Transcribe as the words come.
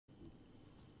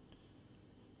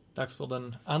Dags för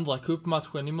den andra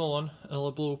cupmatchen imorgon,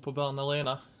 Örebro på Bern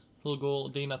Arena. Hur går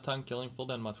dina tankar inför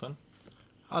den matchen?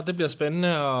 Ja, det bliver spændende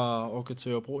at åke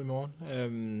til Örebro i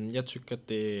morgen. Jeg tykker, at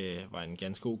det var en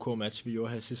ganske ok match, vi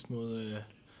gjorde her sidst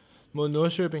mod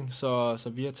Nordsjøbing,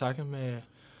 så vi har takket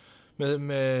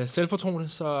med selvfortroende.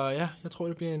 Så ja, jeg tror,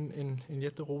 det bliver en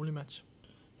jätterolig match.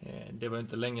 Det var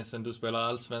inte länge sedan du spelade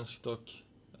allsvenskt och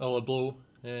Örebro.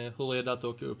 Hur är det att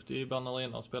åka upp till Bern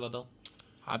Arena och spela där?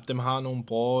 Ja, dem har nogle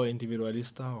bra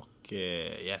individualister, og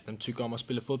ja, dem tykker om at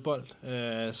spille fodbold.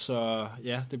 Så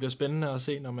ja, det bliver spændende at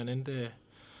se, når man endte...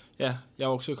 Ja, jeg er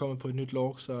også kommet på et nyt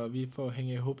lag, så vi får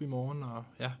hænge ihop i morgen og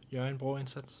ja, gøre en bra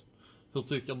indsats. Hur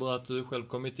tycker du att du själv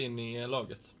kommit in i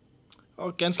laget?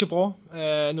 Og ganske bra.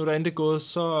 Nu er der endte gået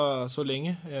så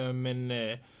længe, men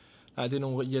nej, det er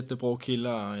nogle jättebra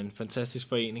kilder og en fantastisk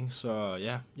forening, så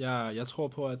ja, jeg tror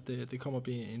på, at det kommer at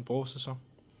blive en bra sæson.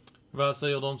 Vad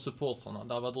säger du om supportrarna?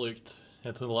 Det var drygt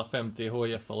 150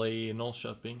 HIF-are i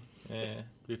Norrköping.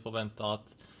 Vi förväntar att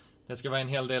det ska vara en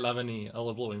hel del även i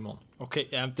Örebro imorgon. Okay,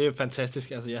 ja, det er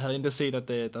fantastisk. Altså, jeg havde ikke set, at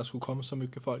der skulle komme så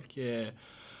mycket folk.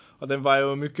 Og den var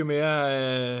jo mycket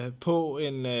mere på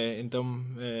end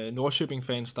de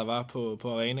Norrköping-fans, der var på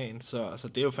arenaen. Så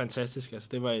det er jo fantastisk. Altså,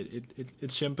 det var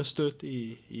et kæmpe støt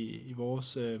i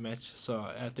vores match. Så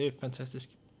ja, det er fantastisk.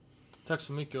 Tack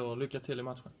så mycket och lycka till i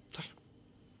matchen. Tak.